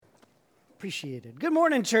Appreciated. Good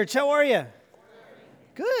morning, church. How are you?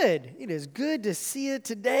 Good. It is good to see you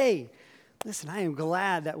today. Listen, I am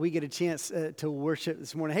glad that we get a chance to worship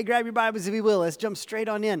this morning. Hey, grab your Bibles if you will. Let's jump straight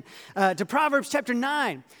on in to Proverbs chapter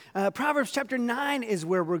 9. Proverbs chapter 9 is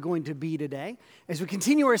where we're going to be today as we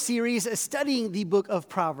continue our series studying the book of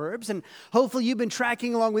Proverbs. And hopefully you've been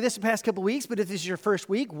tracking along with this the past couple weeks, but if this is your first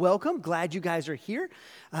week, welcome. Glad you guys are here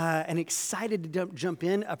and excited to jump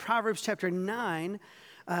in. Proverbs chapter 9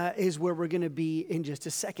 is where we're going to be in just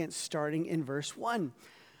a second, starting in verse 1.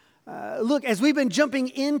 Look, as we've been jumping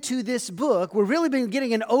into this book, we've really been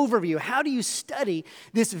getting an overview. How do you study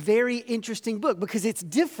this very interesting book? Because it's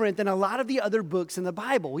different than a lot of the other books in the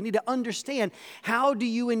Bible. We need to understand, how do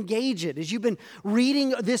you engage it? As you've been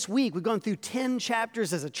reading this week, we've gone through 10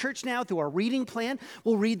 chapters as a church now through our reading plan.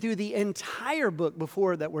 We'll read through the entire book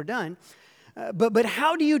before that we're done. But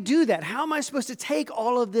how do you do that? How am I supposed to take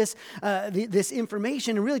all of this this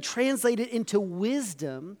information and really translate it into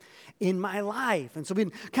wisdom in my life? And so we've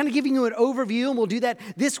been kind of giving you an overview, and we'll do that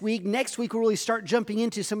this week. Next week, we'll really start jumping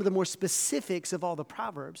into some of the more specifics of all the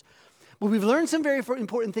Proverbs. But we've learned some very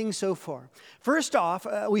important things so far. First off,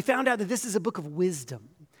 we found out that this is a book of wisdom.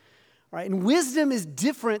 Right? And wisdom is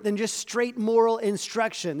different than just straight moral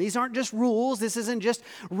instruction. These aren't just rules. This isn't just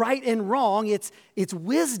right and wrong. It's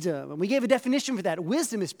wisdom. And we gave a definition for that.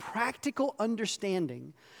 Wisdom is practical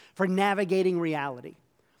understanding for navigating reality.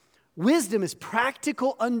 Wisdom is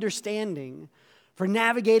practical understanding for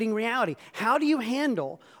navigating reality. How do you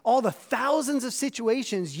handle all the thousands of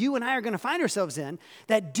situations you and I are going to find ourselves in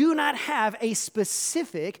that do not have a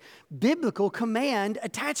specific biblical command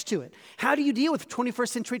attached to it? How do you deal with 21st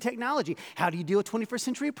century technology? How do you deal with 21st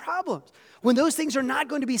century problems? When those things are not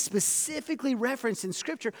going to be specifically referenced in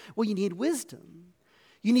Scripture, well, you need wisdom.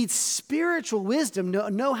 You need spiritual wisdom,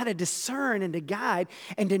 know how to discern and to guide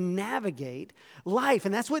and to navigate life.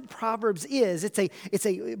 And that's what Proverbs is. It's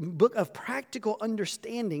a book of practical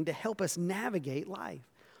understanding to help us navigate life.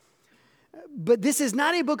 But this is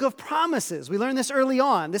not a book of promises. We learned this early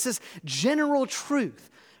on. This is general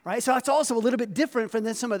truth. Right? So it's also a little bit different from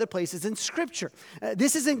than some other places in Scripture.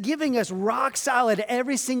 This isn't giving us rock solid,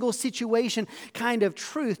 every single situation kind of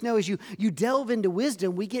truth. No, as you delve into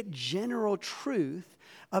wisdom, we get general truth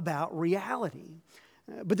about reality.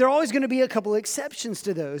 But there are always going to be a couple of exceptions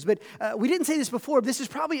to those. But we didn't say this before, but this is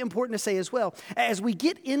probably important to say as well. As we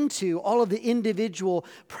get into all of the individual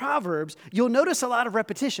Proverbs, you'll notice a lot of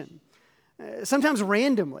repetition. Sometimes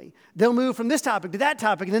randomly. They'll move from this topic to that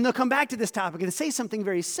topic, and then they'll come back to this topic and say something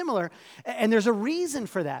very similar. And there's a reason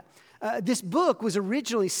for that. This book was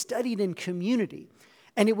originally studied in community.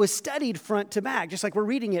 And it was studied front to back, just like we're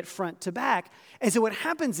reading it front to back. And so what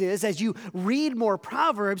happens is, as you read more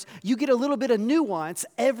Proverbs, you get a little bit of nuance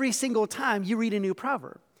every single time you read a new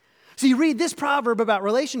proverb. So you read this proverb about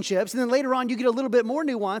relationships, and then later on you get a little bit more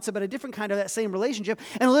nuance about a different kind of that same relationship,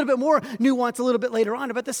 and a little bit more nuance a little bit later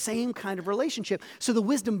on about the same kind of relationship. So the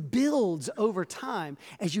wisdom builds over time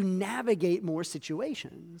as you navigate more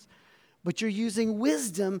situations. But you're using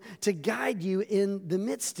wisdom to guide you in the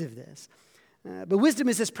midst of this. But wisdom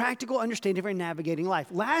is this practical understanding for navigating life.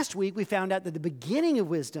 Last week, we found out that the beginning of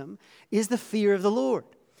wisdom is the fear of the Lord.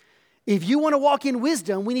 If you want to walk in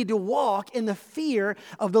wisdom, we need to walk in the fear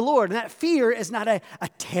of the Lord. And that fear is not a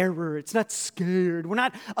terror. It's not scared. We're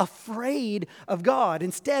not afraid of God.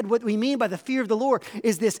 Instead, what we mean by the fear of the Lord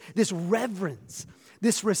is this reverence,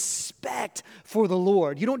 this respect for the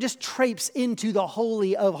Lord. You don't just traipse into the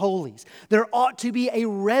Holy of Holies. There ought to be a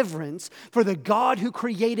reverence for the God who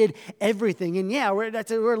created everything. And yeah, we're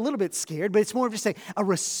a little bit scared, but it's more of just a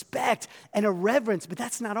respect and a reverence. But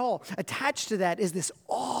that's not all. Attached to that is this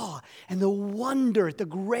awe and the wonder, the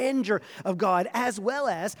grandeur of God, as well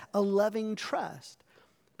as a loving trust.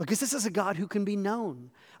 Because this is a God who can be known,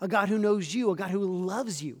 a God who knows you, a God who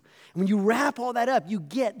loves you. And when you wrap all that up, you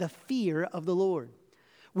get the fear of the Lord.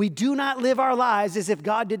 We do not live our lives as if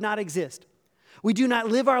God did not exist. We do not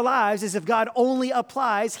live our lives as if God only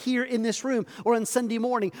applies here in this room or on Sunday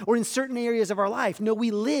morning or in certain areas of our life. No, we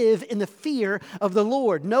live in the fear of the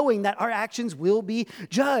Lord, knowing that our actions will be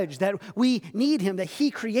judged, that we need Him, that He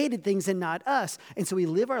created things and not us. And so we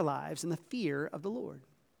live our lives in the fear of the Lord.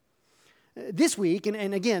 This week,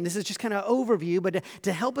 and again, this is just kind of an overview, but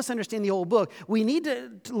to help us understand the whole book, we need to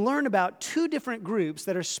learn about two different groups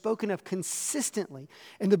that are spoken of consistently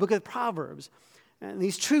in the book of Proverbs. And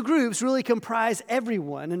these two groups really comprise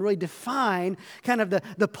everyone and really define kind of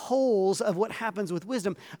the poles of what happens with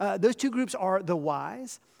wisdom. Those two groups are the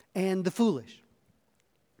wise and the foolish.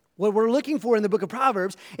 What we're looking for in the book of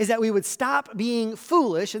Proverbs is that we would stop being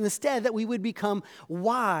foolish and instead that we would become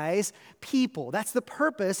wise people. That's the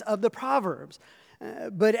purpose of the Proverbs.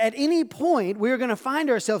 But at any point, we're going to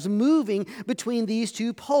find ourselves moving between these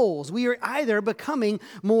two poles. We are either becoming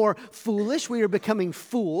more foolish, we are becoming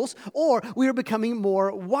fools, or we are becoming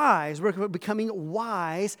more wise. We're becoming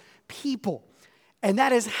wise people. And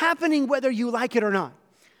that is happening whether you like it or not.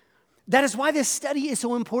 That is why this study is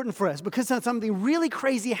so important for us, because something really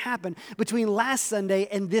crazy happened between last Sunday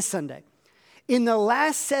and this Sunday. In the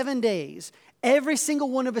last 7 days, every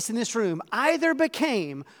single one of us in this room either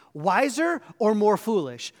became wiser or more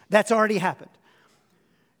foolish. That's already happened.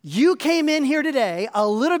 You came in here today a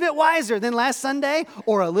little bit wiser than last Sunday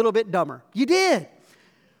or a little bit dumber. You did.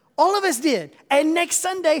 All of us did. And next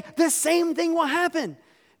Sunday, the same thing will happen.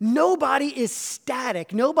 Nobody is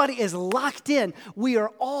static. Nobody is locked in. We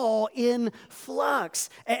are all in flux.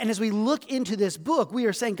 And as we look into this book, we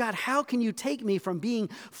are saying, God, how can you take me from being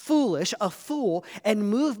foolish, a fool, and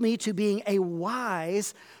move me to being a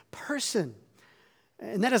wise person?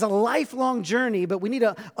 And that is a lifelong journey, but we need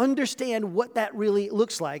to understand what that really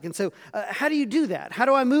looks like. And so how do you do that? How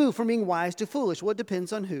do I move from being wise to foolish? Well, it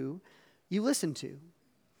depends on who you listen to.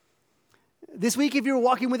 This week, if you were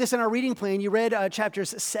walking with us in our reading plan, you read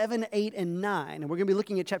chapters 7, 8, and 9. And we're going to be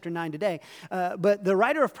looking at chapter 9 today. But the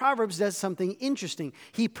writer of Proverbs does something interesting.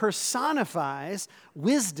 He personifies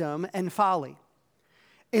wisdom and folly.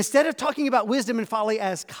 Instead of talking about wisdom and folly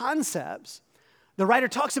as concepts, the writer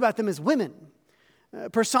talks about them as women.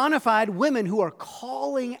 Personified women who are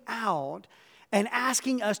calling out and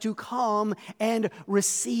asking us to come and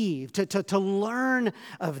receive, to learn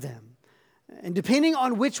of them. And depending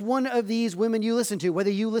on which one of these women you listen to,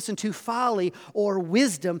 whether you listen to folly or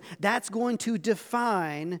wisdom, that's going to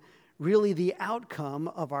define really the outcome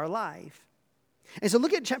of our life. And so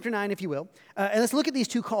look at chapter 9, if you will, and let's look at these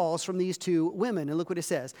two calls from these two women, and look what it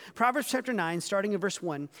says. Proverbs chapter 9, starting in verse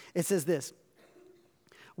 1, it says this: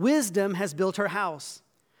 Wisdom has built her house.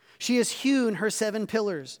 She has hewn her 7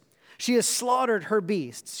 pillars. She has slaughtered her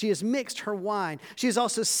beasts. She has mixed her wine. She has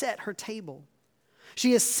also set her table.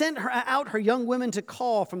 She has sent out her young women to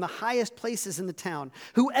call from the highest places in the town.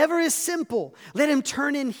 Whoever is simple, let him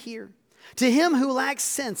turn in here. To him who lacks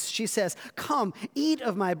sense, she says, come, eat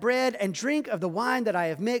of my bread and drink of the wine that I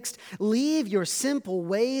have mixed. Leave your simple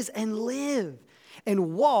ways and live,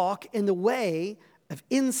 and walk in the way of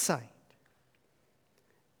insight.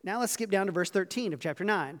 Now let's skip down to verse 13 of chapter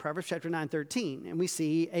 9, Proverbs chapter 9, 13, and we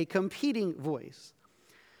see a competing voice.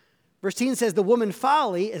 Verse 10 says, the woman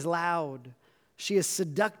Folly is loud. She is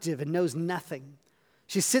seductive and knows nothing.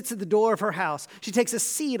 She sits at the door of her house. She takes a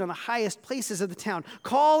seat on the highest places of the town,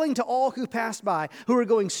 calling to all who pass by, who are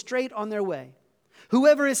going straight on their way.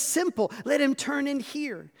 Whoever is simple, let him turn in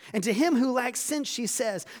here. And to him who lacks sense, she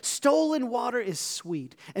says, stolen water is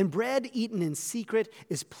sweet, and bread eaten in secret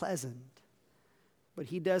is pleasant. But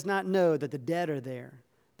he does not know that the dead are there,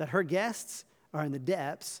 that her guests are in the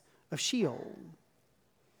depths of Sheol.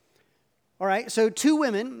 All right, so two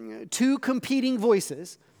women, two competing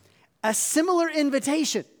voices, a similar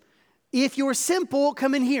invitation. If you're simple,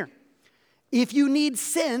 come in here. If you need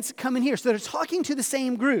sense, come in here. So they're talking to the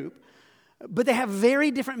same group, but they have very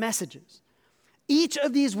different messages. Each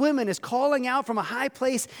of these women is calling out from a high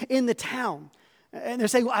place in the town. And they're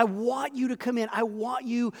saying, I want you to come in. I want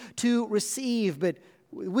you to receive. But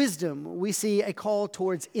with wisdom, we see a call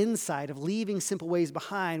towards insight, of leaving simple ways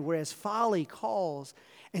behind, whereas folly calls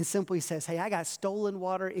and simply says, hey, I got stolen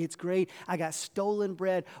water. It's great. I got stolen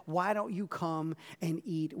bread. Why don't you come and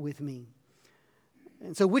eat with me?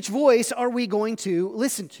 And so which voice are we going to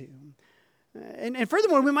listen to? And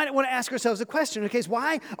furthermore, we might want to ask ourselves a question, okay,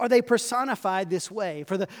 why are they personified this way?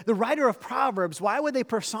 For the writer of Proverbs, why would they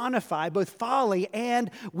personify both folly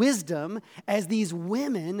and wisdom as these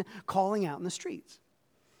women calling out in the streets?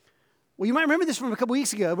 Well, you might remember this from a couple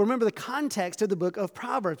weeks ago. Remember the context of the book of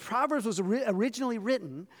Proverbs. Proverbs was originally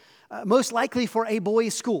written most likely for a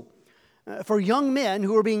boys' school, for young men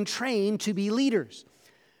who were being trained to be leaders.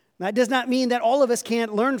 That does not mean that all of us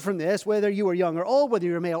can't learn from this, whether you are young or old, whether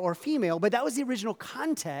you're male or female, but that was the original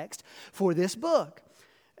context for this book.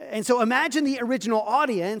 And so imagine the original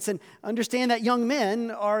audience and understand that young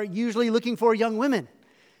men are usually looking for young women.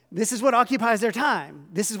 This is what occupies their time.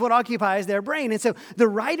 This is what occupies their brain. And so the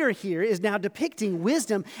writer here is now depicting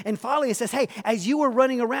wisdom and folly and says, hey, as you are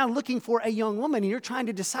running around looking for a young woman and you're trying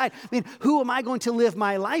to decide, who am I going to live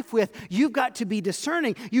my life with? You've got to be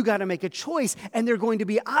discerning. You've got to make a choice. And there are going to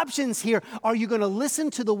be options here. Are you going to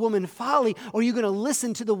listen to the woman folly, or are you going to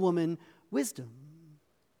listen to the woman wisdom?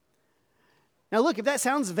 Now look, if that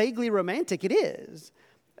sounds vaguely romantic, it is.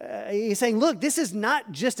 He's saying, look, this is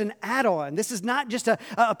not just an add-on. This is not just a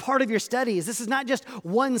part of your studies. This is not just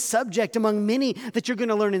one subject among many that you're going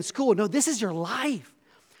to learn in school. No, this is your life.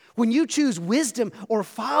 When you choose wisdom or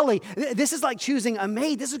folly, this is like choosing a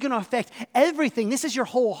mate. This is going to affect everything. This is your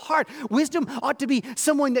whole heart. Wisdom ought to be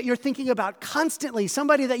someone that you're thinking about constantly,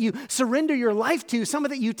 somebody that you surrender your life to,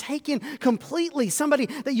 somebody that you take in completely, somebody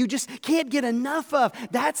that you just can't get enough of.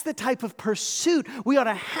 That's the type of pursuit we ought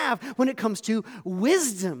to have when it comes to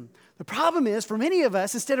wisdom. The problem is, for many of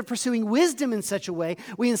us, instead of pursuing wisdom in such a way,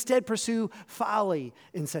 we instead pursue folly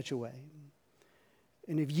in such a way.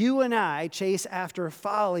 And if you and I chase after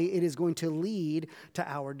folly, it is going to lead to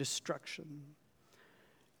our destruction.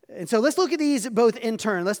 And so let's look at these both in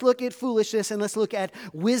turn. Let's look at foolishness and let's look at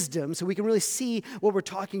wisdom so we can really see what we're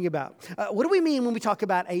talking about. What do we mean when we talk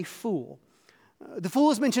about a fool? The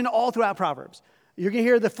fool is mentioned all throughout Proverbs. You're going to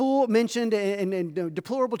hear the fool mentioned in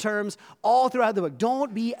deplorable terms all throughout the book.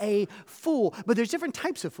 Don't be a fool. But there's different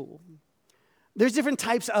types of fool. There's different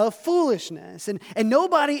types of foolishness. And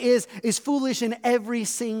nobody is foolish in every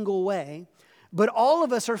single way. But all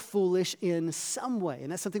of us are foolish in some way.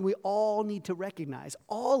 And that's something we all need to recognize.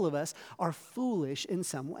 All of us are foolish in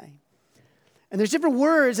some way. And there's different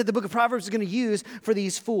words that the book of Proverbs is going to use for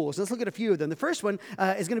these fools. Let's look at a few of them. The first one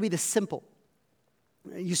is going to be the simple.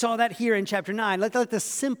 You saw that here in chapter 9. Let the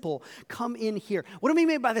simple come in here. What do we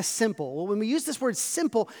mean by the simple? Well, when we use this word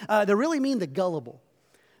simple, they really mean the gullible.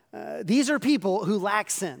 These are people who lack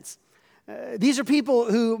sense. These are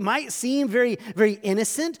people who might seem very, very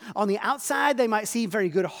innocent. On the outside, they might seem very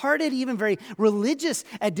good-hearted, even very religious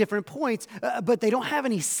at different points, but they don't have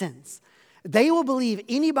any sense. They will believe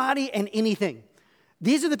anybody and anything.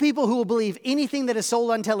 These are the people who will believe anything that is sold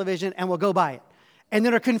on television and will go buy it, and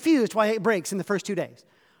then are confused why it breaks in the first 2 days.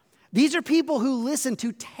 These are people who listen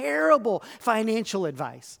to terrible financial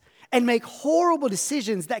advice and make horrible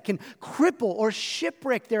decisions that can cripple or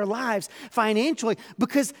shipwreck their lives financially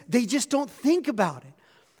because they just don't think about it.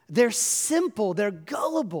 They're simple, they're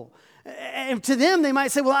gullible. And to them, they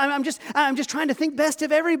might say, well, I'm just trying to think best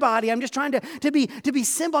of everybody. I'm just trying to be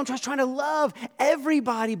simple. I'm just trying to love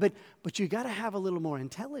everybody. But you got to have a little more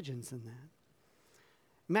intelligence than that.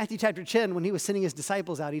 Matthew chapter 10, when he was sending his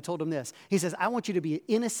disciples out, he told them this. He says, I want you to be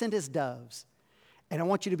innocent as doves, and I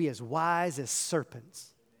want you to be as wise as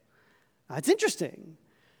serpents. Now, it's interesting.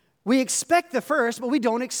 We expect the first, but we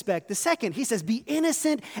don't expect the second. He says, be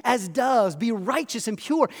innocent as doves, be righteous and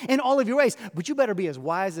pure in all of your ways. But you better be as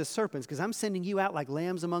wise as serpents, because I'm sending you out like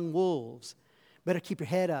lambs among wolves. Better keep your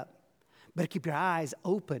head up. Better keep your eyes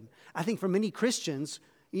open. I think for many Christians,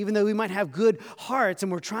 even though we might have good hearts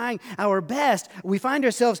and we're trying our best, we find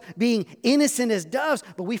ourselves being innocent as doves,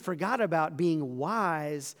 but we forgot about being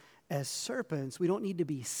wise as serpents. We don't need to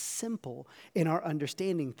be simple in our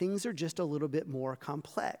understanding. Things are just a little bit more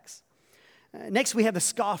complex. Next, we have the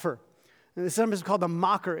scoffer. Sometimes called the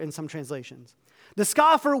mocker in some translations. The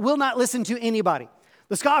scoffer will not listen to anybody.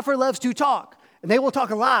 The scoffer loves to talk, and they will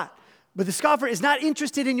talk a lot, but the scoffer is not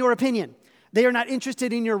interested in your opinion. They are not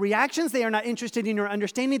interested in your reactions. They are not interested in your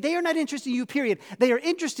understanding. They are not interested in you, period. They are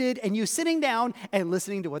interested in you sitting down and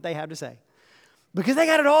listening to what they have to say because they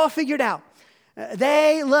got it all figured out.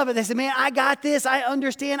 They love it. They say, man, I got this. I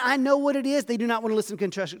understand. I know what it is. They do not want to listen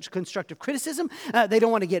to constructive criticism. They don't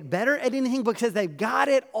want to get better at anything because they've got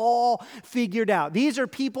it all figured out. These are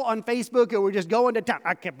people on Facebook who are just going to town.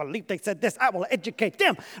 I can't believe they said this. I will educate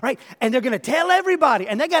them, right? And they're going to tell everybody.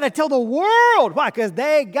 And they got to tell the world. Why? Because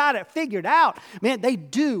they got it figured out. Man, they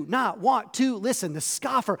do not want to listen. The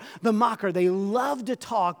scoffer, the mocker, they love to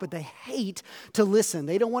talk, but they hate to listen.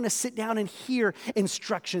 They don't want to sit down and hear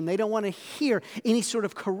instruction. They don't want to hear any sort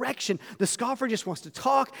of correction. The scoffer just wants to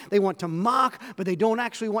talk. They want to mock, but they don't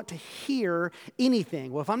actually want to hear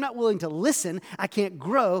anything. Well, if I'm not willing to listen, I can't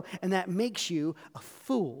grow, and that makes you a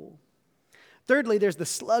fool. Thirdly, there's the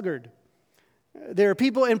sluggard. There are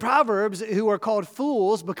people in Proverbs who are called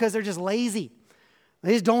fools because they're just lazy.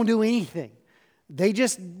 They just don't do anything. They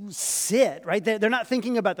just sit, right? They're not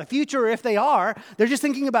thinking about the future, or if they are, they're just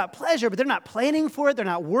thinking about pleasure, but they're not planning for it. They're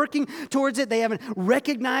not working towards it. They haven't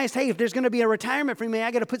recognized, hey, if there's going to be a retirement for me,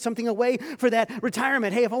 I got to put something away for that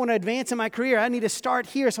retirement. Hey, if I want to advance in my career, I need to start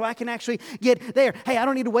here so I can actually get there. Hey, I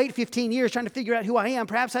don't need to wait 15 years trying to figure out who I am.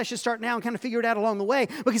 Perhaps I should start now and kind of figure it out along the way,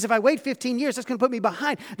 because if I wait 15 years, that's going to put me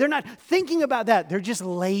behind. They're not thinking about that. They're just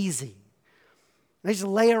lazy. They just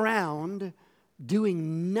lay around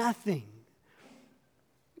doing nothing.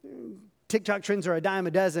 TikTok trends are a dime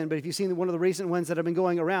a dozen, but if you've seen one of the recent ones that have been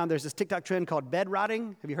going around, there's this TikTok trend called bed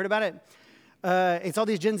rotting. Have you heard about it? It's all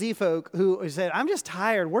these Gen Z folk who said, I'm just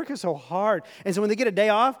tired. Work is so hard. And so when they get a day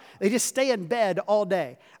off, they just stay in bed all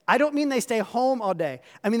day. I don't mean they stay home all day.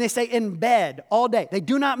 I mean they stay in bed all day. They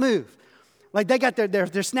do not move. Like they got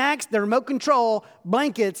their snacks, their remote control,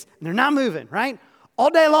 blankets, and they're not moving, right? all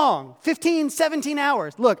day long, 15, 17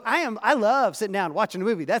 hours. Look, I love sitting down watching a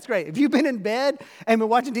movie. That's great. If you've been in bed and been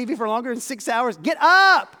watching TV for longer than 6 hours, get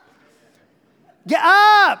up. Get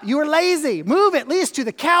up. You are lazy. Move at least to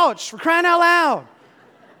the couch, for crying out loud.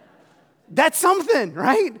 That's something,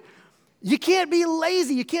 right? You can't be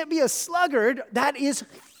lazy. You can't be a sluggard. That is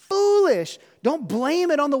foolish. Don't blame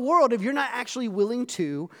it on the world if you're not actually willing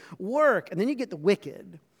to work. And then you get the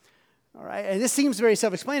wicked. All right, and this seems very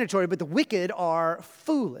self-explanatory, but the wicked are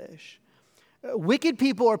foolish. Wicked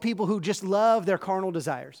people are people who just love their carnal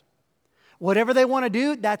desires. Whatever they want to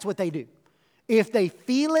do, that's what they do. If they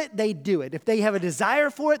feel it, they do it. If they have a desire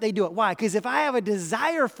for it, they do it. Why? Because if I have a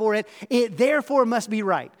desire for it, it therefore must be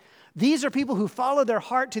right. These are people who follow their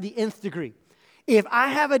heart to the nth degree. If I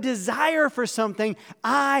have a desire for something,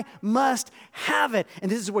 I must have it.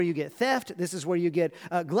 And this is where you get theft. This is where you get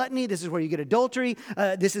gluttony. This is where you get adultery.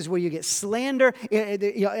 This is where you get slander,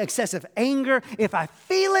 excessive anger. If I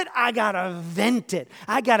feel it, I got to vent it.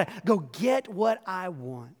 I got to go get what I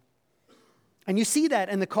want. And you see that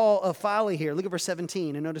in the call of Folly here. Look at verse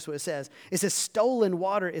 17 and notice what it says. It says, stolen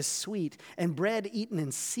water is sweet and bread eaten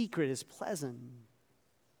in secret is pleasant.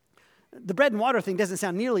 The bread and water thing doesn't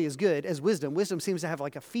sound nearly as good as wisdom. Wisdom seems to have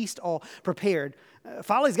like a feast all prepared.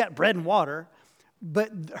 Folly's got bread and water,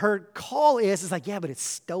 but her call is like, yeah, but it's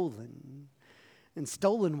stolen. And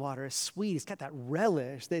stolen water is sweet. It's got that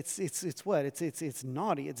relish. It's what? It's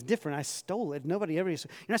naughty. It's different. I stole it. Nobody ever. You're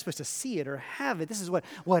not supposed to see it or have it. This is what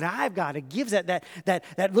I've got. It gives that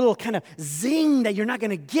little kind of zing that you're not going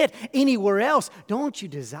to get anywhere else. Don't you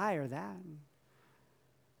desire that?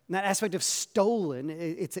 And that aspect of stolen,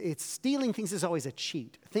 it's stealing things is always a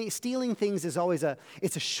cheat. Stealing things is always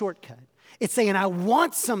it's a shortcut. It's saying, I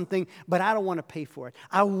want something, but I don't want to pay for it.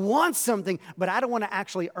 I want something, but I don't want to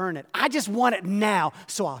actually earn it. I just want it now,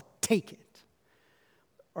 so I'll take it.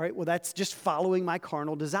 All right, well, that's just following my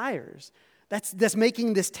carnal desires. That's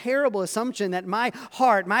making this terrible assumption that my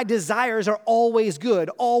heart, my desires are always good,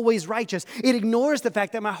 always righteous. It ignores the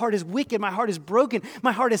fact that my heart is wicked, my heart is broken,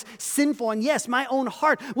 my heart is sinful. And yes, my own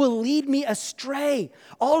heart will lead me astray.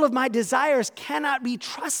 All of my desires cannot be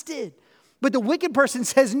trusted. But the wicked person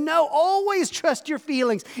says, no, always trust your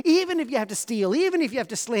feelings, even if you have to steal, even if you have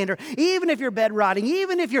to slander, even if you're bed rotting,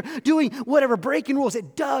 even if you're doing whatever, breaking rules.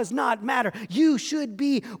 It does not matter. You should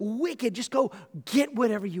be wicked. Just go get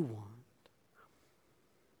whatever you want.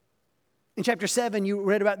 In chapter 7, you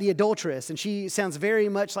read about the adulteress, and she sounds very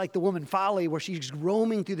much like the woman Folly, where she's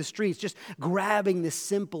roaming through the streets, just grabbing the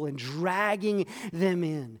simple and dragging them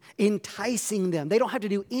in, enticing them. They don't have to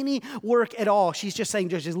do any work at all. She's just saying,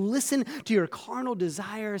 just listen to your carnal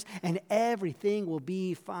desires, and everything will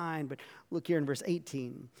be fine. But look here in verse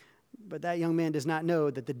 18. But that young man does not know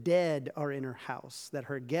that the dead are in her house, that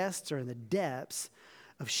her guests are in the depths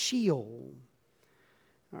of Sheol.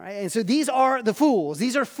 All right, and so these are the fools.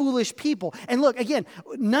 These are foolish people. And look, again,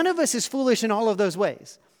 none of us is foolish in all of those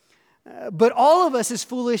ways. But all of us is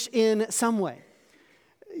foolish in some way.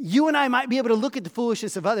 You and I might be able to look at the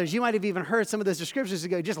foolishness of others. You might have even heard some of those descriptions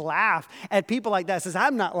and go, just laugh at people like that. Says,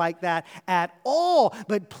 I'm not like that at all.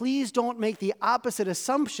 But please don't make the opposite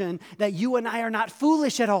assumption that you and I are not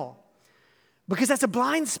foolish at all. Because that's a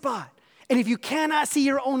blind spot. And if you cannot see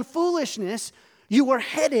your own foolishness, you are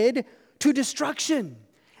headed to destruction.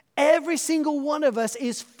 Every single one of us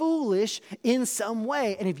is foolish in some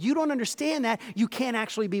way. And if you don't understand that, you can't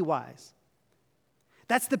actually be wise.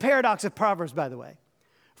 That's the paradox of Proverbs, by the way.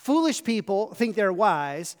 Foolish people think they're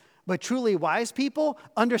wise, but truly wise people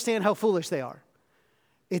understand how foolish they are.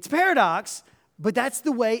 It's a paradox, but that's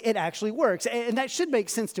the way it actually works. And that should make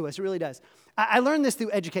sense to us. It really does. I learned this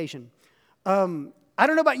through education. I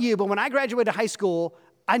don't know about you, but when I graduated high school,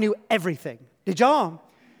 I knew everything. Did y'all?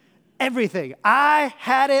 Everything. I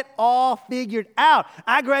had it all figured out.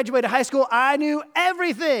 I graduated high school. I knew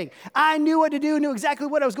everything. I knew what to do, knew exactly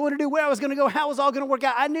what I was going to do, where I was going to go, how it was all going to work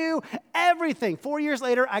out. I knew everything. 4 years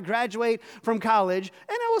later, I graduate from college,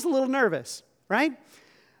 and I was a little nervous, right?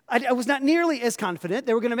 I was not nearly as confident.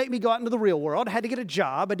 They were going to make me go out into the real world. I had to get a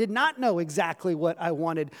job. I did not know exactly what I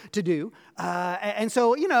wanted to do. And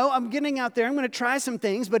so, I'm getting out there. I'm going to try some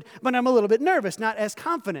things, but I'm a little bit nervous, not as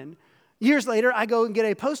confident. Years later, I go and get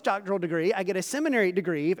a postdoctoral degree. I get a seminary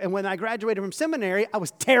degree. And when I graduated from seminary, I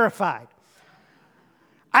was terrified.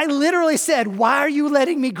 I literally said, why are you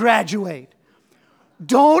letting me graduate?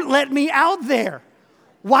 Don't let me out there.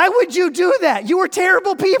 Why would you do that? You are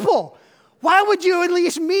terrible people. Why would you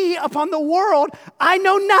unleash me upon the world? I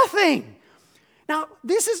know nothing. Now,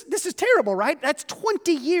 this is terrible, right? That's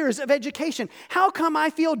 20 years of education. How come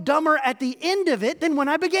I feel dumber at the end of it than when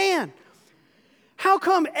I began? How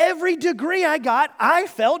come every degree I got, I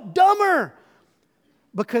felt dumber?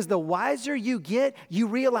 Because the wiser you get, you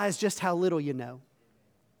realize just how little you know.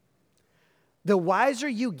 The wiser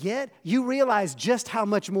you get, you realize just how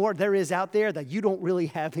much more there is out there that you don't really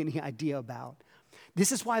have any idea about.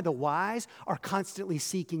 This is why the wise are constantly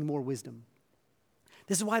seeking more wisdom.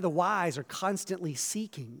 This is why the wise are constantly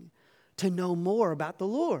seeking to know more about the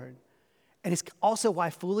Lord. And it's also why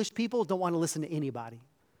foolish people don't want to listen to anybody,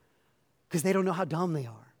 because they don't know how dumb they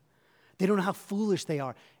are. They don't know how foolish they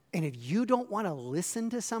are. And if you don't want to listen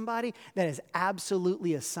to somebody, that is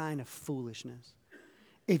absolutely a sign of foolishness.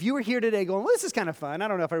 If you were here today going, well, this is kind of fun, I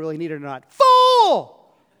don't know if I really need it or not.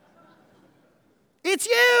 Fool! It's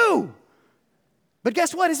you! But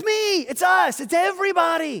guess what? It's me. It's us. It's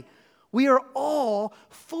everybody. We are all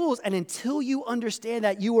fools. And until you understand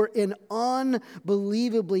that, you are in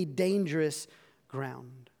unbelievably dangerous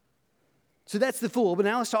ground. So that's the fool. But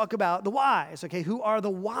now let's talk about the wise. Okay, who are the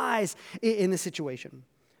wise in this situation?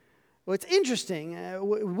 Well, it's interesting.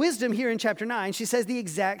 Wisdom here in chapter 9, she says the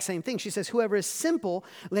exact same thing. She says, whoever is simple,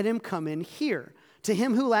 let him come in here. To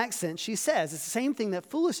him who lacks sense, she says. It's the same thing that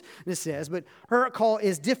foolishness says, but her call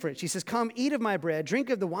is different. She says, come, eat of my bread, drink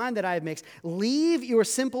of the wine that I have mixed. Leave your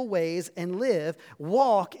simple ways and live.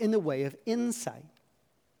 Walk in the way of insight.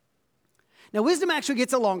 Now, wisdom actually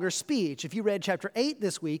gets a longer speech. If you read chapter 8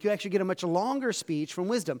 this week, you actually get a much longer speech from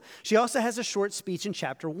wisdom. She also has a short speech in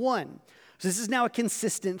chapter 1. So this is now a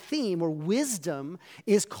consistent theme where wisdom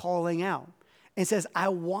is calling out and says, I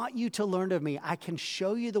want you to learn of me. I can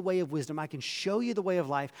show you the way of wisdom. I can show you the way of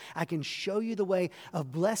life. I can show you the way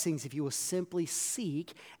of blessings if you will simply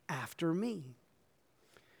seek after me.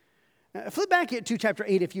 Flip back to chapter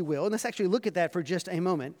 8, if you will, and let's actually look at that for just a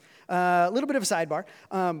moment. A little bit of a sidebar.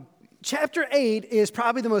 Chapter 8 is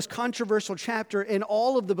probably the most controversial chapter in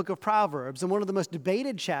all of the book of Proverbs and one of the most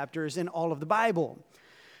debated chapters in all of the Bible.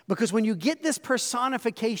 Because when you get this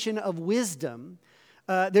personification of wisdom,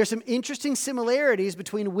 there's some interesting similarities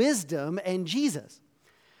between wisdom and Jesus.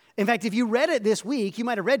 In fact, if you read it this week, you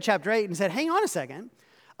might have read chapter 8 and said, hang on a second.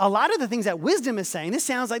 A lot of the things that wisdom is saying, this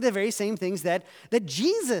sounds like the very same things that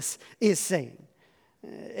Jesus is saying.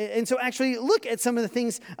 And so actually look at some of the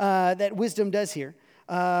things that wisdom does here.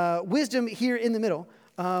 Wisdom here in the middle.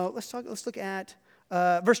 Let's look at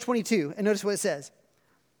verse 22 and notice what it says.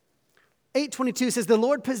 8:22 says, the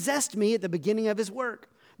Lord possessed me at the beginning of his work,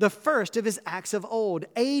 the first of his acts of old.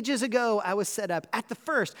 Ages ago I was set up at the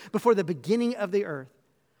first, before the beginning of the earth.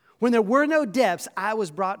 When there were no depths, I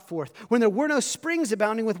was brought forth. When there were no springs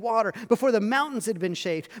abounding with water, before the mountains had been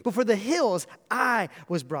shaped, before the hills, I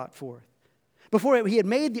was brought forth. Before he had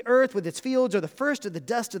made the earth with its fields, or the first of the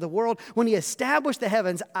dust of the world, when he established the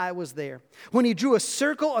heavens, I was there. When he drew a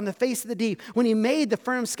circle on the face of the deep, when he made the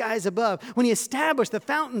firm skies above, when he established the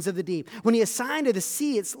fountains of the deep, when he assigned to the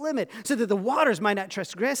sea its limit, so that the waters might not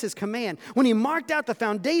transgress his command, when he marked out the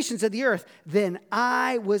foundations of the earth, then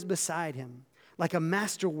I was beside him, like a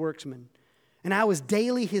master workman. And I was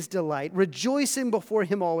daily his delight, rejoicing before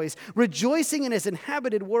him always, rejoicing in his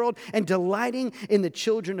inhabited world, and delighting in the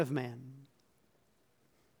children of man.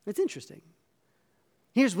 It's interesting.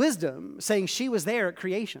 Here's wisdom saying she was there at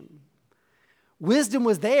creation. Wisdom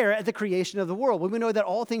was there at the creation of the world. We know that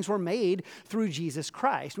all things were made through Jesus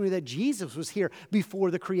Christ. We know that Jesus was here before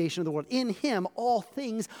the creation of the world. In him, all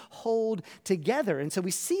things hold together. And so we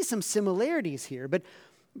see some similarities here, but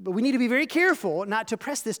we need to be very careful not to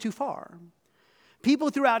press this too far. People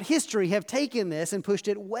throughout history have taken this and pushed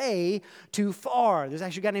it way too far. There's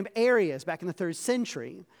actually a guy named Arius back in the 3rd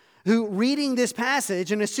century who, reading this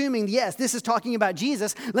passage and assuming, yes, this is talking about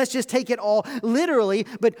Jesus, let's just take it all literally,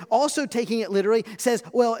 but also taking it literally, says,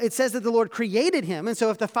 well, it says that the Lord created him. And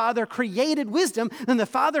so if the Father created wisdom, then the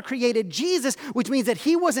Father created Jesus, which means that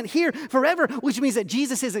he wasn't here forever, which means that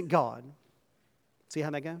Jesus isn't God. See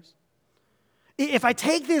how that goes? If I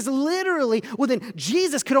take this literally, well, then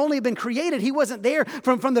Jesus could only have been created. He wasn't there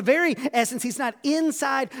from the very essence. He's not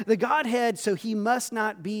inside the Godhead, so he must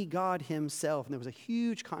not be God himself. And there was a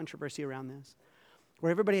huge controversy around this, where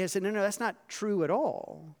everybody has said, no, that's not true at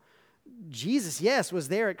all. Jesus, yes, was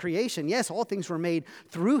there at creation. Yes, all things were made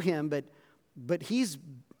through him, but he's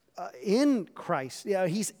in Christ.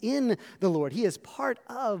 He's in the Lord. He is part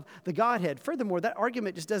of the Godhead. Furthermore, that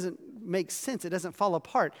argument just doesn't make sense. It doesn't fall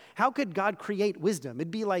apart. How could God create wisdom? It'd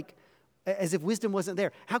be like as if wisdom wasn't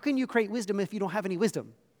there. How can you create wisdom if you don't have any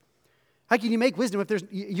wisdom? How can you make wisdom if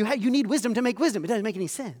you need wisdom to make wisdom? It doesn't make any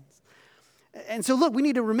sense. And so look, we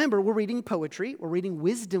need to remember we're reading poetry. We're reading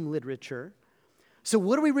wisdom literature. So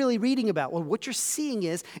what are we really reading about? Well, what you're seeing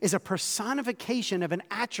is a personification of an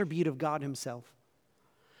attribute of God himself.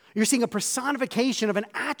 You're seeing a personification of an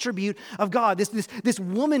attribute of God. This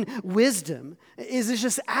woman, wisdom, is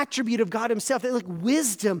this attribute of God himself. Like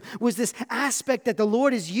wisdom was this aspect that the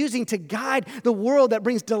Lord is using to guide the world, that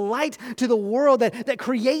brings delight to the world, that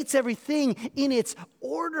creates everything in its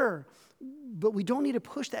order. But we don't need to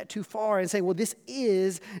push that too far and say, well, this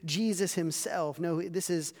is Jesus himself. No, this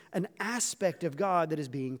is an aspect of God that is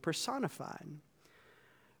being personified.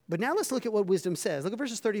 But now let's look at what wisdom says. Look at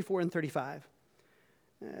verses 34 and 35.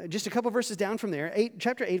 Just a couple verses down from there,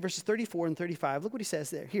 chapter 8, verses 34 and 35. Look what he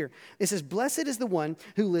says there. Here, it says, "Blessed is the one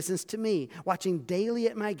who listens to me, watching daily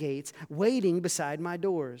at my gates, waiting beside my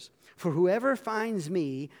doors. For whoever finds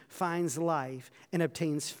me finds life and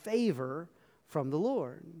obtains favor from the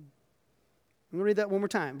Lord." I'm going to read that one more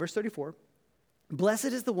time. Verse 34. "Blessed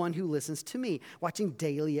is the one who listens to me, watching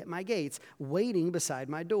daily at my gates, waiting beside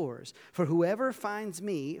my doors. For whoever finds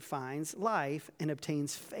me finds life and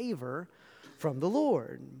obtains favor from the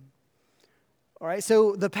Lord." All right,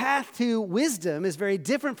 so the path to wisdom is very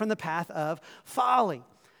different from the path of folly.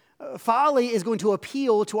 Folly is going to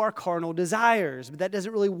appeal to our carnal desires, but that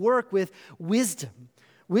doesn't really work with wisdom.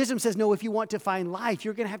 Wisdom says, no, if you want to find life,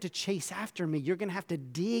 you're going to have to chase after me. You're going to have to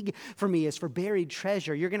dig for me as for buried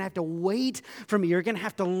treasure. You're going to have to wait for me. You're going to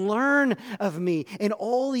have to learn of me in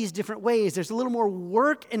all these different ways. There's a little more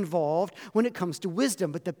work involved when it comes to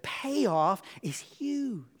wisdom, but the payoff is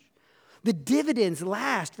huge. The dividends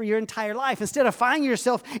last for your entire life. Instead of finding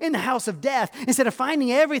yourself in the house of death, instead of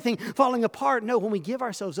finding everything falling apart, no, when we give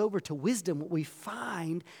ourselves over to wisdom, what we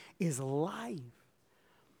find is life.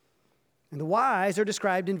 And the wise are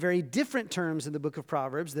described in very different terms in the book of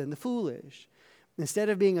Proverbs than the foolish. Instead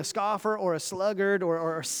of being a scoffer or a sluggard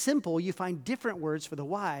or simple, you find different words for the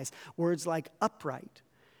wise. Words like upright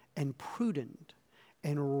and prudent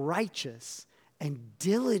and righteous and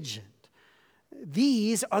diligent.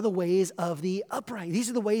 These are the ways of the upright. These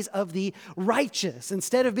are the ways of the righteous.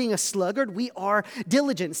 Instead of being a sluggard, we are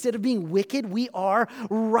diligent. Instead of being wicked, we are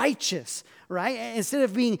righteous, right? Instead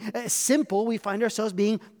of being simple, we find ourselves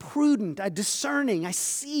being prudent, discerning. I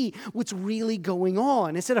see what's really going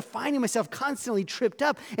on. Instead of finding myself constantly tripped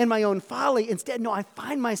up in my own folly, instead, no, I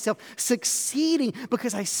find myself succeeding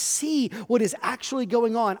because I see what is actually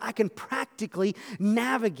going on. I can practically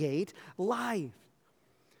navigate life.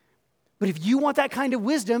 But if you want that kind of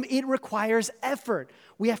wisdom, it requires effort.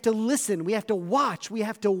 We have to listen. We have to watch. We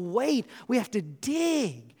have to wait. We have to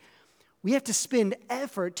dig. We have to spend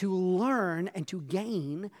effort to learn and to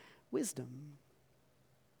gain wisdom.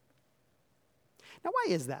 Now, why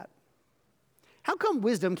is that? How come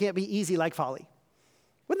wisdom can't be easy like folly?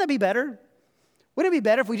 Wouldn't that be better? Wouldn't it be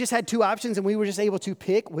better if we just had two options and we were just able to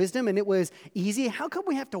pick wisdom and it was easy? How come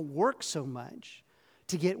we have to work so much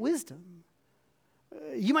to get wisdom?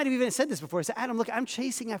 You might have even said this before. Say, Adam, look, I'm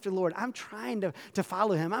chasing after the Lord. I'm trying to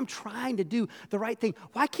follow him. I'm trying to do the right thing.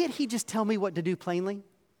 Why can't he just tell me what to do plainly? You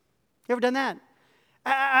ever done that?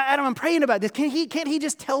 Adam, I'm praying about this. Can't he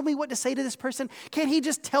just tell me what to say to this person? Can't he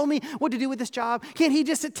just tell me what to do with this job? Can't he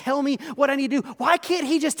just tell me what I need to do? Why can't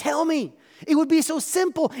he just tell me? It would be so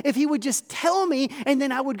simple if he would just tell me and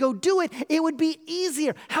then I would go do it. It would be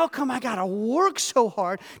easier. How come I got to work so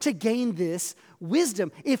hard to gain this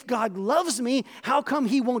wisdom? If God loves me, how come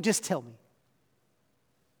he won't just tell me?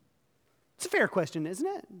 It's a fair question, isn't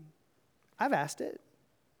it? I've asked it.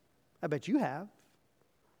 I bet you have.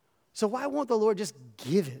 So why won't the Lord just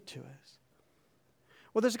give it to us?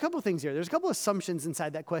 Well, there's a couple of things here. There's a couple of assumptions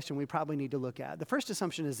inside that question we probably need to look at. The first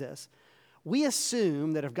assumption is this. We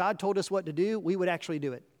assume that if God told us what to do, we would actually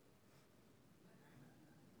do it.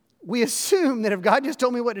 We assume that if God just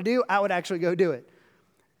told me what to do, I would actually go do it.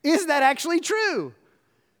 Is that actually true?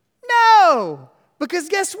 No, because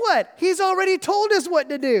guess what? He's already told us what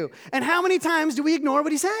to do. And how many times do we ignore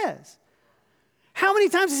what he says? How many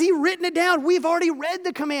times has he written it down? We've already read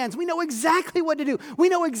the commands. We know exactly what to do. We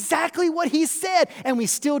know exactly what he said, and we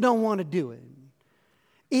still don't want to do it.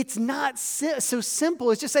 It's not so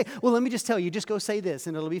simple. It's just say, well, let me just tell you, just go say this,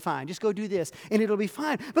 and it'll be fine. Just go do this, and it'll be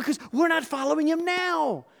fine. Because we're not following him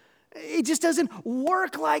now. It just doesn't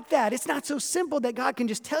work like that. It's not so simple that God can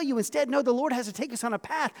just tell you. Instead, no, the Lord has to take us on a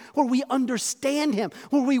path where we understand him,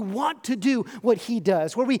 where we want to do what he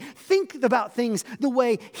does, where we think about things the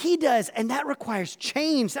way he does. And that requires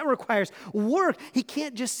change. That requires work. He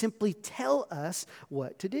can't just simply tell us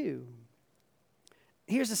what to do.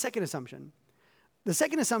 Here's the second assumption. The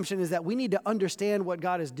second assumption is that we need to understand what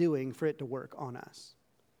God is doing for it to work on us.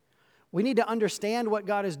 We need to understand what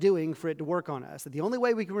God is doing for it to work on us. That the only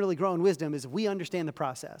way we can really grow in wisdom is if we understand the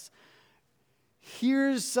process.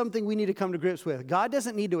 Here's something we need to come to grips with. God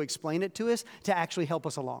doesn't need to explain it to us to actually help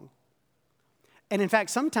us along. And in fact,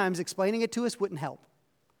 sometimes explaining it to us wouldn't help.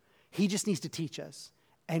 He just needs to teach us,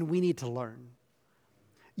 and we need to learn.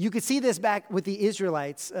 You could see this back with the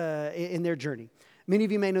Israelites in their journey. Many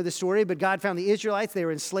of you may know the story, but God found the Israelites. They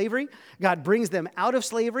were in slavery. God brings them out of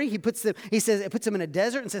slavery. He puts them in a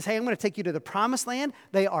desert and says, hey, I'm going to take you to the promised land.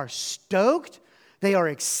 They are stoked. They are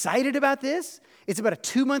excited about this. It's about a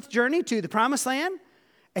 2-month journey to the promised land.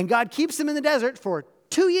 And God keeps them in the desert for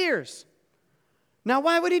 2 years. Now,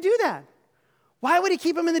 why would he do that? Why would he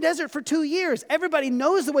keep them in the desert for 2 years? Everybody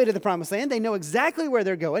knows the way to the promised land. They know exactly where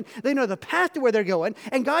they're going. They know the path to where they're going.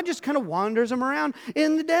 And God just kind of wanders them around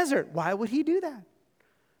in the desert. Why would he do that?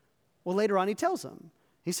 Well, later on, he tells them.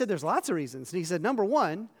 He said there's lots of reasons. And he said, number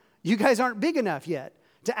one, you guys aren't big enough yet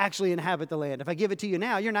to actually inhabit the land. If I give it to you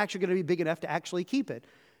now, you're not actually going to be big enough to actually keep it.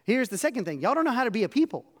 Here's the second thing. Y'all don't know how to be a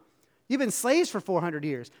people. You've been slaves for 400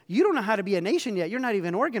 years. You don't know how to be a nation yet. You're not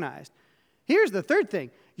even organized. Here's the third thing.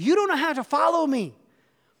 You don't know how to follow me.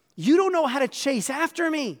 You don't know how to chase after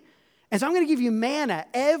me. And so I'm going to give you manna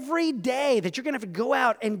every day that you're going to have to go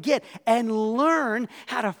out and get and learn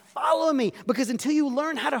how to follow me. Because until you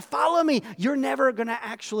learn how to follow me, you're never going to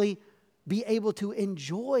actually be able to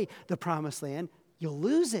enjoy the promised land. You'll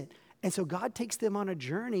lose it. And so God takes them on a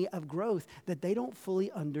journey of growth that they don't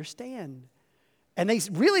fully understand. And they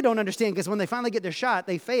really don't understand because when they finally get their shot,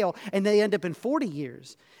 they fail and they end up in 40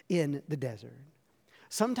 years in the desert.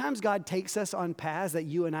 Sometimes God takes us on paths that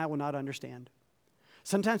you and I will not understand.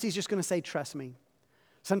 Sometimes he's just going to say, trust me.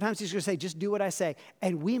 Sometimes he's going to say, just do what I say.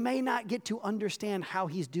 And we may not get to understand how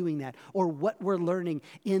he's doing that or what we're learning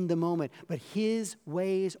in the moment. But his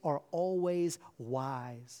ways are always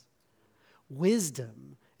wise.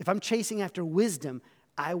 Wisdom. If I'm chasing after wisdom,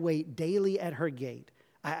 I wait daily at her gate.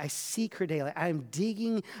 I seek her daily. I am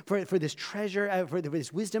digging for this treasure, for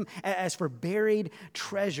this wisdom, as for buried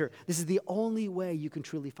treasure. This is the only way you can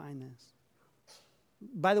truly find this.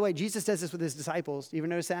 By the way, Jesus does this with his disciples. You ever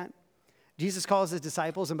notice that? Jesus calls his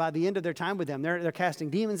disciples, and by the end of their time with them, they're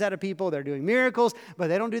casting demons out of people, they're doing miracles, but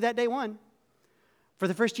they don't do that day one. For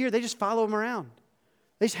the first year, they just follow him around.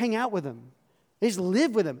 They just hang out with him. They just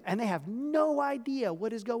live with him, and they have no idea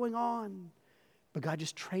what is going on. But God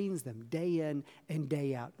just trains them day in and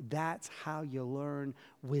day out. That's how you learn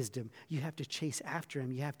wisdom. You have to chase after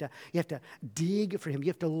him. You have to dig for him. You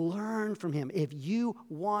have to learn from him. If you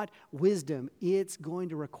want wisdom, it's going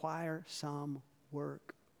to require some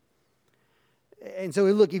work. And so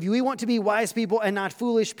look, if we want to be wise people and not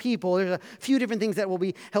foolish people, there's a few different things that will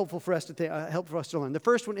be helpful for us to learn. The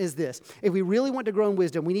first one is this. If we really want to grow in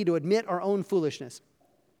wisdom, we need to admit our own foolishness.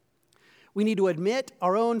 We need to admit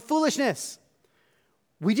our own foolishness.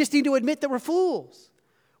 We just need to admit that we're fools.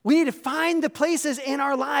 We need to find the places in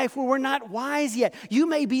our life where we're not wise yet. You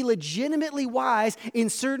may be legitimately wise in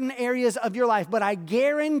certain areas of your life, but I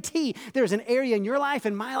guarantee there's an area in your life,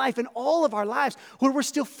 in my life, in all of our lives where we're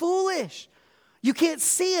still foolish. You can't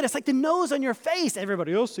see it. It's like the nose on your face.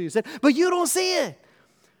 Everybody else sees it, but you don't see it.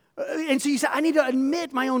 And so you say, I need to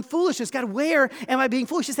admit my own foolishness. God, where am I being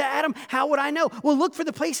foolish? You say, Adam, how would I know? Well, look for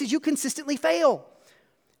the places you consistently fail.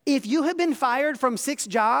 If you have been fired from 6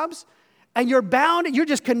 jobs and you're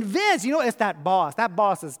just convinced, it's that boss. That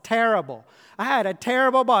boss is terrible. I had a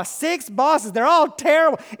terrible boss. 6 bosses, they're all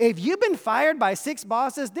terrible. If you've been fired by 6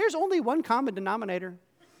 bosses, there's only one common denominator.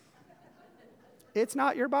 It's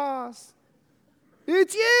not your boss.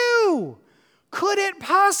 It's you. Could it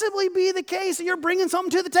possibly be the case that you're bringing something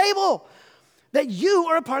to the table? That you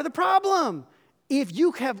are a part of the problem? If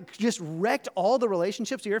you have just wrecked all the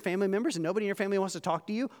relationships of your family members and nobody in your family wants to talk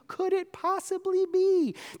to you, could it possibly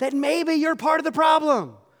be that maybe you're part of the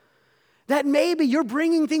problem? That maybe you're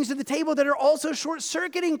bringing things to the table that are also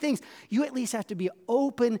short-circuiting things. You at least have to be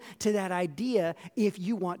open to that idea if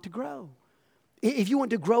you want to grow. If you want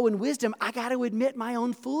to grow in wisdom, I got to admit my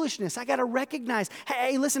own foolishness. I got to recognize,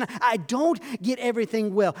 hey, listen, I don't get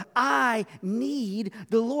everything well. I need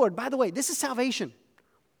the Lord. By the way, this is salvation.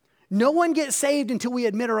 No one gets saved until we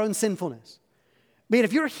admit our own sinfulness. I mean,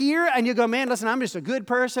 if you're here and you go, man, listen, I'm just a good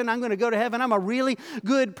person. I'm going to go to heaven. I'm a really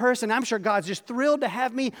good person. I'm sure God's just thrilled to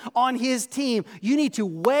have me on his team. You need to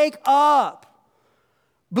wake up.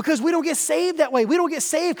 Because we don't get saved that way. We don't get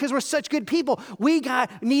saved because we're such good people. We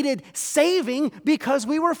needed saving because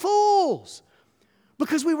we were fools.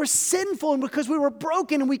 Because we were sinful and because we were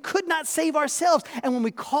broken and we could not save ourselves. And when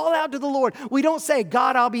we call out to the Lord, we don't say,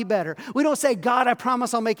 God, I'll be better. We don't say, God, I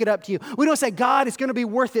promise I'll make it up to you. We don't say, God, it's going to be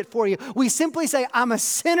worth it for you. We simply say, I'm a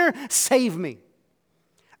sinner, save me.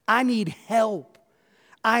 I need help.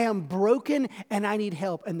 I am broken and I need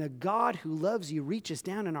help. And the God who loves you reaches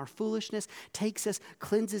down in our foolishness, takes us,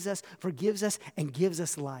 cleanses us, forgives us, and gives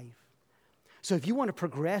us life. So if you want to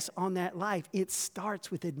progress on that life, it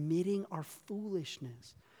starts with admitting our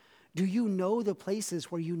foolishness. Do you know the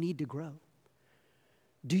places where you need to grow?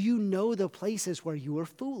 Do you know the places where you are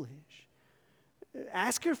foolish?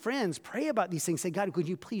 Ask your friends, pray about these things. Say, God, could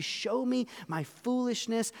you please show me my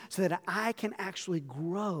foolishness so that I can actually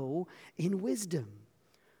grow in wisdom?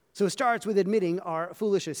 So it starts with admitting our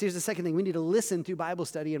foolishness. Here's the second thing. We need to listen through Bible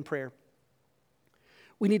study and prayer.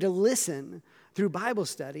 We need to listen through Bible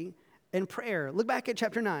study and prayer. Look back at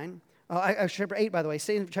chapter 9. Chapter 8, by the way.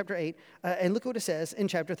 Stay in chapter 8. And look what it says in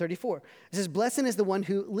chapter 34. It says, blessed is the one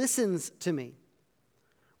who listens to me,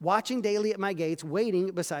 watching daily at my gates, waiting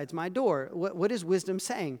beside my door. What is wisdom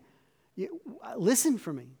saying? Listen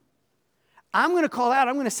for me. I'm going to call out.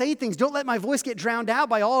 I'm going to say things. Don't let my voice get drowned out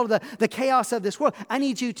by all of the chaos of this world. I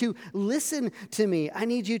need you to listen to me. I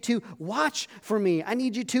need you to watch for me. I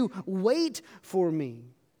need you to wait for me.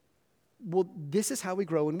 Well, this is how we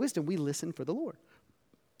grow in wisdom. We listen for the Lord.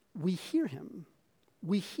 We hear him.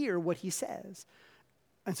 We hear what he says.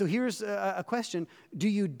 And so here's a question. Do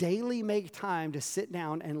you daily make time to sit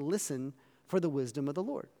down and listen for the wisdom of the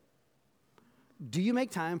Lord? Do you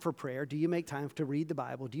make time for prayer? Do you make time to read the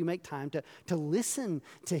Bible? Do you make time to listen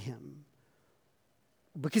to him?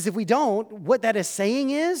 Because if we don't, what that is saying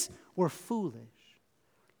is we're foolish.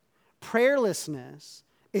 Prayerlessness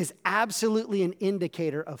is absolutely an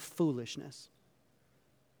indicator of foolishness.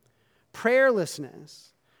 Prayerlessness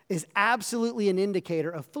is absolutely an indicator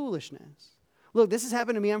of foolishness. Look, this has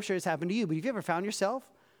happened to me. I'm sure it's happened to you. But have you ever found yourself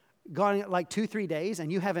gone like 2-3 days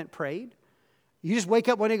and you haven't prayed? You just wake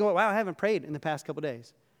up one day and go, wow, I haven't prayed in the past couple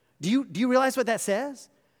days. Do you realize what that says?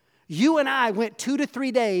 You and I went 2 to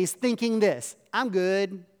 3 days thinking this. I'm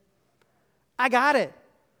good. I got it.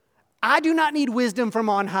 I do not need wisdom from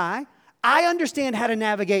on high. I understand how to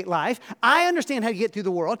navigate life. I understand how to get through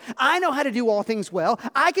the world. I know how to do all things well.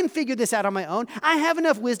 I can figure this out on my own. I have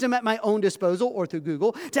enough wisdom at my own disposal or through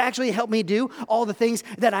Google to actually help me do all the things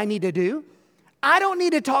that I need to do. I don't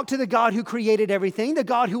need to talk to the God who created everything, the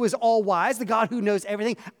God who is all wise, the God who knows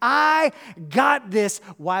everything. I got this.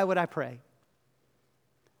 Why would I pray?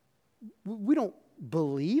 We don't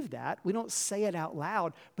believe that. We don't say it out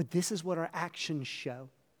loud, but this is what our actions show.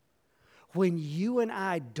 When you and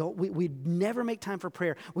I we never make time for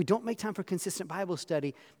prayer. We don't make time for consistent Bible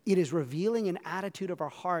study. It is revealing an attitude of our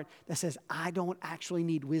heart that says, I don't actually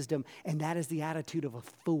need wisdom. And that is the attitude of a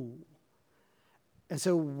fool. And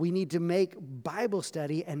so we need to make Bible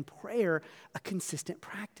study and prayer a consistent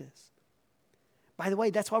practice. By the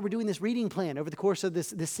way, that's why we're doing this reading plan over the course of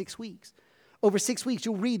this 6 weeks. Over 6 weeks,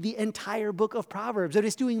 you'll read the entire book of Proverbs. And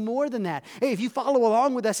it's doing more than that. Hey, if you follow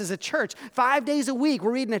along with us as a church, 5 days a week,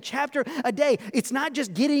 we're reading a chapter a day. It's not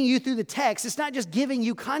just getting you through the text. It's not just giving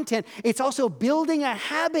you content. It's also building a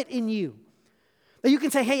habit in you. That you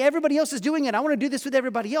can say, hey, everybody else is doing it. I want to do this with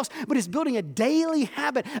everybody else. But it's building a daily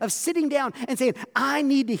habit of sitting down and saying, I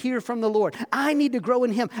need to hear from the Lord. I need to grow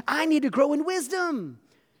in him. I need to grow in wisdom.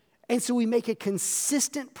 And so we make a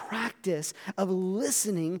consistent practice of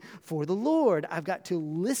listening for the Lord. I've got to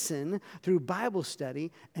listen through Bible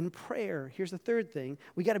study and prayer. Here's the third thing.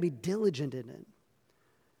 We got to be diligent in it.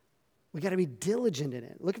 We got to be diligent in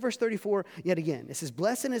it. Look at verse 34 yet again. It says,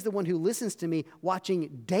 blessed is the one who listens to me,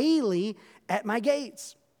 watching daily at my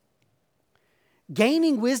gates.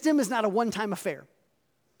 Gaining wisdom is not a one-time affair.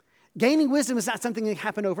 Gaining wisdom is not something that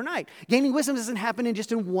happened overnight. Gaining wisdom doesn't happen in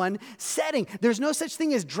one setting. There's no such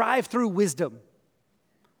thing as drive-through wisdom.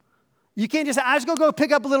 You can't just say, I just go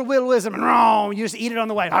pick up a little bit of wisdom and you just eat it on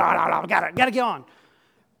the way. Got to get on.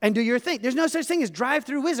 And do your thing. There's no such thing as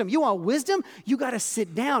drive-through wisdom. You want wisdom? You got to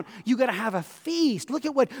sit down. You got to have a feast. Look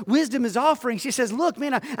at what wisdom is offering. She says, look,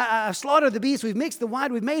 man, I slaughtered the beast. We've mixed the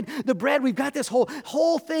wine. We've made the bread. We've got this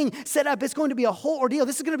whole thing set up. It's going to be a whole ordeal.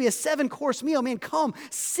 This is going to be a 7-course meal. Man, come,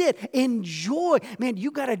 sit, enjoy. Man, you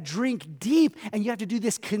got to drink deep, and you have to do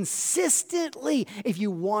this consistently if you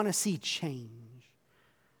want to see change.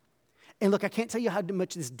 And look, I can't tell you how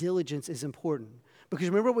much this diligence is important. Because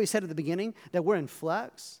remember what we said at the beginning? That we're in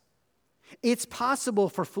flux. It's possible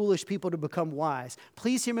for foolish people to become wise.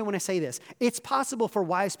 Please hear me when I say this. It's possible for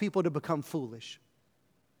wise people to become foolish.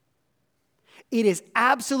 It is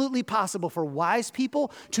absolutely possible for wise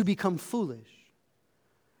people to become foolish.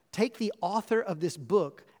 Take the author of this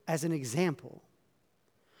book as an example.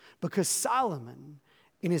 Because Solomon,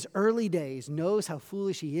 in his early days, knows how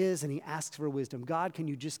foolish he is and he asks for wisdom. God, can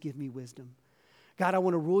you just give me wisdom? God, I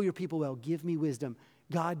want to rule your people well. Give me wisdom.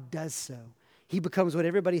 God does so. He becomes what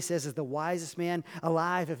everybody says is the wisest man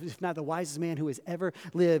alive, if not the wisest man who has ever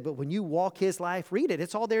lived. But when you walk his life, read it.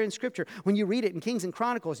 It's all there in Scripture. When you read it in Kings and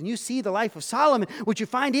Chronicles and you see the life of Solomon, what you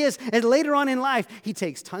find is, and later on in life, he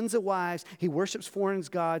takes tons of wives. He worships foreign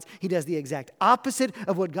gods. He does the exact opposite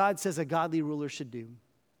of what God says a godly ruler should do.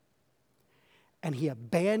 and he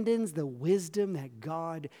abandons the wisdom that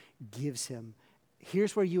God gives him.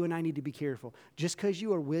 Here's where you and I need to be careful. Just because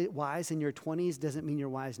you are wise in your 20s doesn't mean you're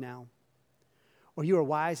wise now. Or you are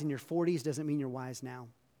wise in your 40s doesn't mean you're wise now.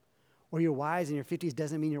 Or you're wise in your 50s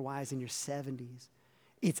doesn't mean you're wise in your 70s.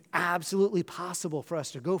 It's absolutely possible for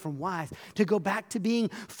us to go from wise to go back to being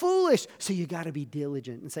foolish. So you got to be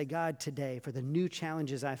diligent and say, God, today, for the new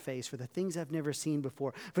challenges I face, for the things I've never seen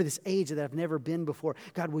before, for this age that I've never been before,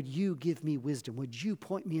 God, would you give me wisdom? Would you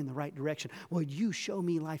point me in the right direction? Would you show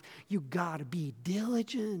me life? You got to be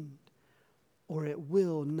diligent or it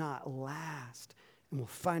will not last. And we'll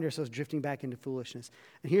find ourselves drifting back into foolishness.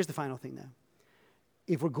 And here's the final thing, though.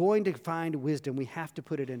 If we're going to find wisdom, we have to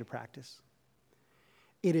put it into practice.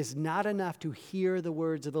 It is not enough to hear the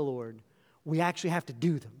words of the Lord. We actually have to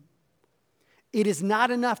do them. It is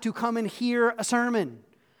not enough to come and hear a sermon.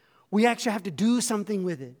 We actually have to do something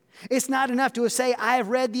with it. It's not enough to say, I have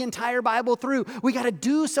read the entire Bible through. We got to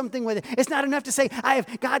do something with it. It's not enough to say, I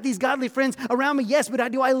have got these godly friends around me. Yes,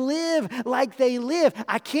 but do I live like they live?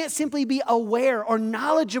 I can't simply be aware or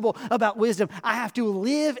knowledgeable about wisdom. I have to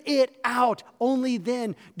live it out. Only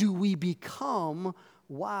then do we become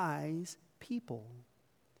wise people.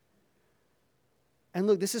 And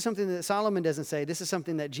look, this is something that Solomon doesn't say. This is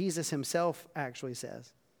something that Jesus himself actually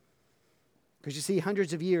says. Because you see,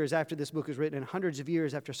 hundreds of years after this book is written, and hundreds of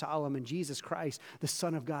years after Solomon, Jesus Christ, the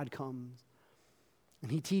Son of God, comes. And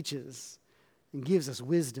he teaches and gives us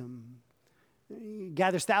wisdom. He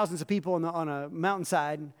gathers thousands of people on a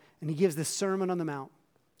mountainside, and he gives this Sermon on the Mount.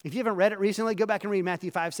 If you haven't read it recently, go back and read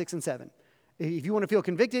Matthew 5, 6, and 7. If you want to feel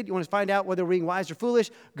convicted, you want to find out whether we're being wise or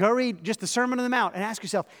foolish, go read just the Sermon on the Mount and ask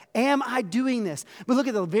yourself, am I doing this? But look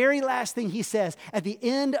at the very last thing he says at the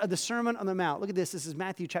end of the Sermon on the Mount. Look at this. This is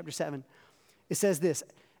Matthew chapter 7. It says this,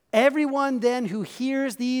 everyone then who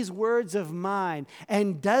hears these words of mine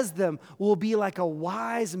and does them will be like a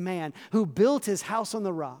wise man who built his house on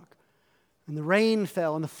the rock. And the rain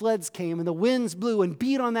fell and the floods came and the winds blew and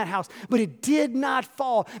beat on that house. But it did not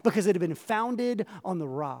fall because it had been founded on the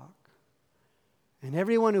rock. And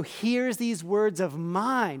everyone who hears these words of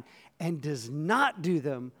mine and does not do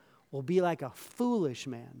them will be like a foolish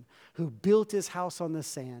man who built his house on the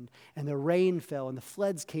sand, and the rain fell and the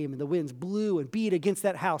floods came and the winds blew and beat against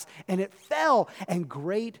that house, and it fell, and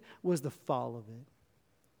great was the fall of it.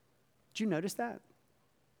 Did you notice that?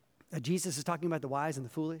 That Jesus is talking about the wise and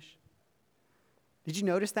the foolish? Did you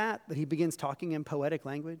notice that? That he begins talking in poetic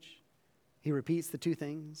language? He repeats the two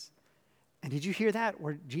things. And did you hear that?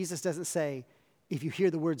 Where Jesus doesn't say, if you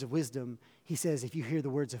hear the words of wisdom, he says, if you hear the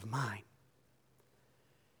words of mine.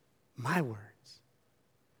 My words.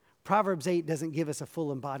 Proverbs 8 doesn't give us a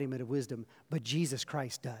full embodiment of wisdom, but Jesus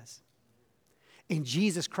Christ does. In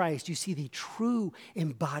Jesus Christ, you see the true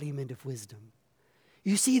embodiment of wisdom.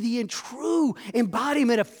 You see the true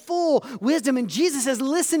embodiment of full wisdom. And Jesus says,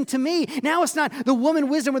 listen to me. Now it's not the woman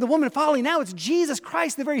wisdom or the woman folly. Now it's Jesus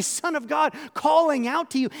Christ, the very Son of God, calling out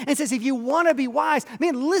to you and says, if you want to be wise,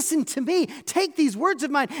 man, listen to me. Take these words of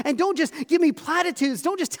mine and don't just give me platitudes.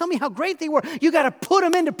 Don't just tell me how great they were. You got to put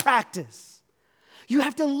them into practice. You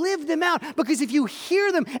have to live them out, because if you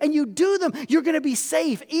hear them and you do them, you're going to be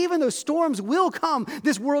safe. Even though storms will come,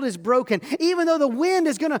 this world is broken. Even though the wind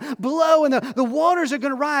is going to blow and the waters are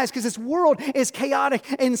going to rise because this world is chaotic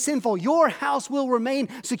and sinful, your house will remain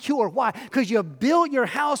secure. Why? Because you built your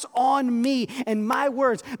house on me and my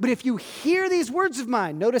words. But if you hear these words of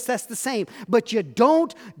mine, notice that's the same, but you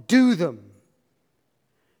don't do them,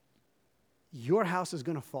 your house is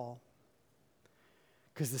going to fall,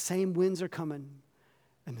 because the same winds are coming.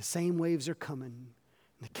 And the same waves are coming.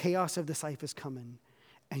 And the chaos of this life is coming.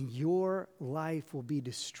 And your life will be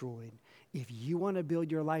destroyed. If you want to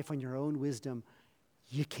build your life on your own wisdom,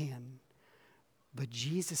 you can. But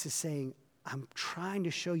Jesus is saying, I'm trying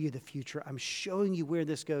to show you the future. I'm showing you where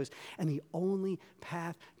this goes. And the only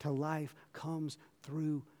path to life comes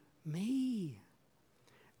through me.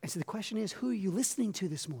 And so the question is, who are you listening to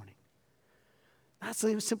this morning? Not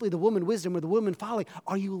simply the woman wisdom or the woman folly.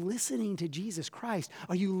 Are you listening to Jesus Christ?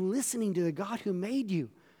 Are you listening to the God who made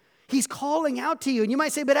you? He's calling out to you. And you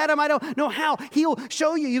might say, but Adam, I don't know how. He'll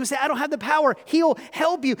show you. You might say, I don't have the power. He'll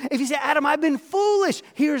help you. If you say, Adam, I've been foolish,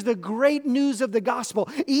 here's the great news of the gospel.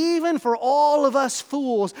 Even for all of us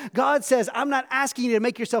fools, God says, I'm not asking you to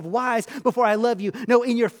make yourself wise before I love you. No,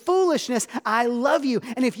 in your foolishness, I love you.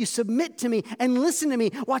 And if you submit to me and listen to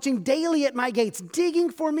me, watching daily at my gates,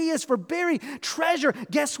 digging for me as for buried treasure,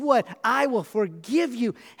 guess what? I will forgive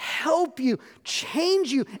you, help you,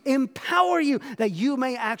 change you, empower you, that you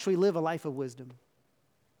may actually live a life of wisdom.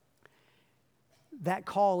 That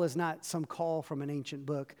call is not some call from an ancient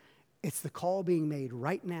book. It's the call being made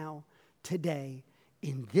right now today,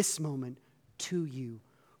 in this moment, to you.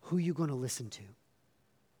 Who you going to listen to?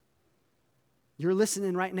 You're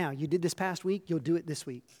listening right now. You did this past week. You'll do it this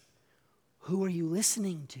week. Who are you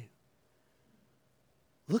listening to?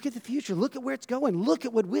 Look at the future. Look at where it's going. Look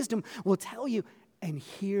at what wisdom will tell you. And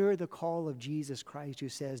hear the call of Jesus Christ who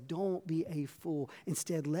says, don't be a fool.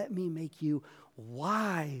 Instead, let me make you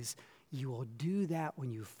wise. You will do that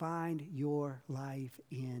when you find your life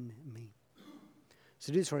in me.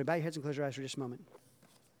 So do this for me. Bow your heads and close your eyes for just a moment.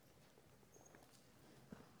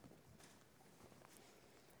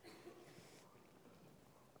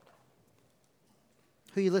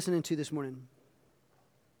 Who are you listening to this morning?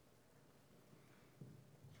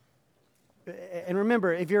 And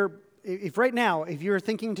remember, if right now, if you're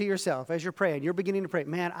thinking to yourself as you're praying, you're beginning to pray,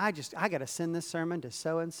 man, I got to send this sermon to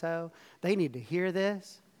so-and-so. They need to hear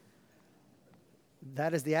this.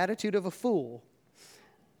 That is the attitude of a fool,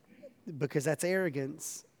 because that's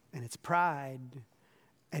arrogance and it's pride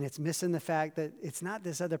and it's missing the fact that it's not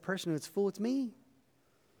this other person who's fool, it's me.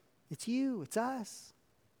 It's you, it's us.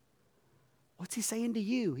 What's he saying to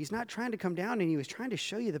you? He's not trying to come down on you. He's trying to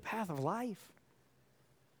show you the path of life.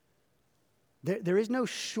 There is no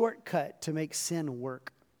shortcut to make sin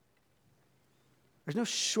work. There's no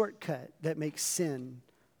shortcut that makes sin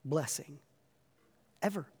blessing.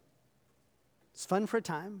 Ever. It's fun for a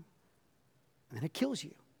time, and then it kills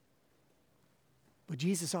you. But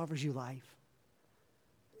Jesus offers you life.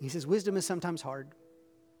 He says wisdom is sometimes hard.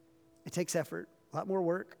 It takes effort, a lot more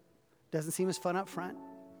work. Doesn't seem as fun up front.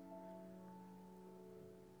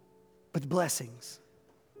 But the blessings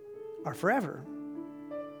are forever,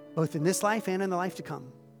 both in this life and in the life to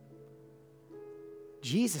come.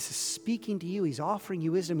 Jesus is speaking to you. He's offering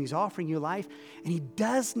you wisdom. He's offering you life. And he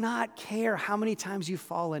does not care how many times you've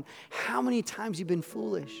fallen, how many times you've been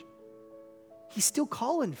foolish. He's still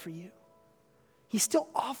calling for you. He's still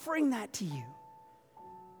offering that to you.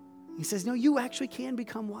 He says, no, you actually can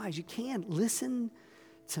become wise. You can. Listen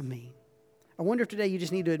to me. I wonder if today you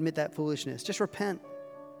just need to admit that foolishness. Just repent.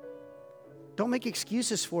 Don't make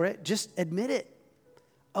excuses for it. Just admit it.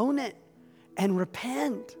 Own it. And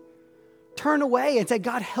repent. Turn away and say,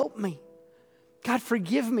 God, help me. God,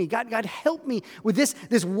 forgive me. God, help me with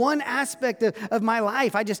this one aspect of my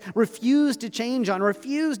life. I just refuse to change on,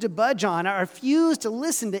 refuse to budge on, I refuse to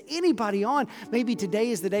listen to anybody on. Maybe today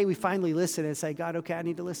is the day we finally listen and say, God, okay, I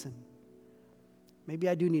need to listen. Maybe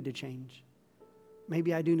I do need to change.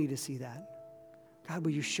 Maybe I do need to see that. God,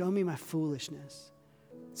 will you show me my foolishness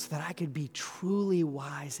so that I could be truly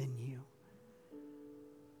wise in you?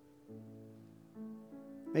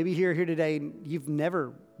 Maybe you're here today and you've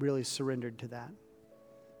never really surrendered to that.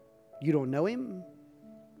 You don't know him.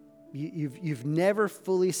 You've never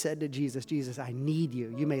fully said to Jesus, Jesus, I need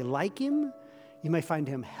you. You may like him. You may find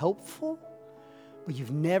him helpful. But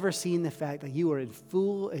you've never seen the fact that you are in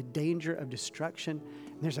full danger of destruction.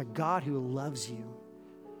 And there's a God who loves you.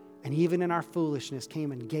 And even in our foolishness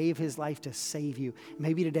came and gave his life to save you.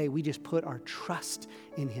 Maybe today we just put our trust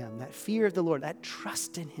in him. That fear of the Lord, that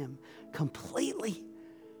trust in him completely.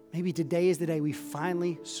 Maybe today is the day we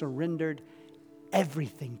finally surrendered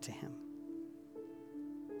everything to him.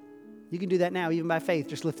 You can do that now, even by faith.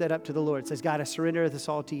 Just lift that up to the Lord. It says, God, I surrender this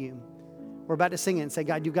all to you. We're about to sing it and say,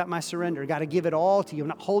 God, you've got my surrender. God, I give it all to you. I'm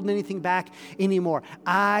not holding anything back anymore.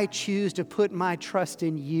 I choose to put my trust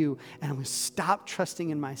in you, and I'm going to stop trusting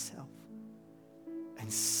in myself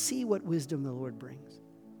and see what wisdom the Lord brings.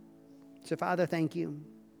 So, Father, thank you.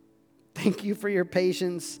 Thank you for your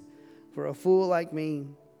patience for a fool like me.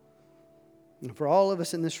 And for all of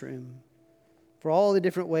us in this room, for all the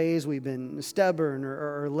different ways we've been stubborn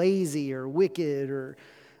or lazy or wicked or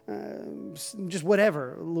just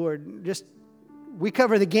whatever, Lord, just we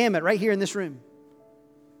cover the gamut right here in this room.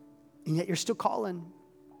 And yet you're still calling.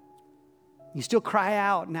 You still cry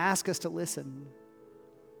out and ask us to listen.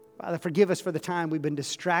 Father, forgive us for the time we've been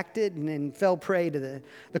distracted and fell prey to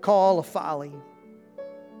the call of folly.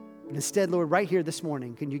 And instead, Lord, right here this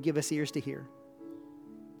morning, can you give us ears to hear?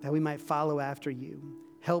 That we might follow after you.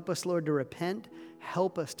 Help us, Lord, to repent.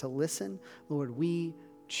 Help us to listen. Lord, we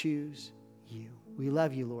choose you. We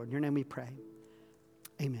love you, Lord. In your name we pray.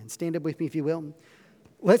 Amen. Stand up with me if you will.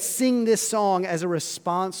 Let's sing this song as a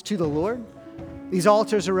response to the Lord. These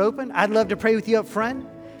altars are open. I'd love to pray with you up front,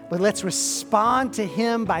 but let's respond to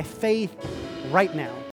him by faith right now.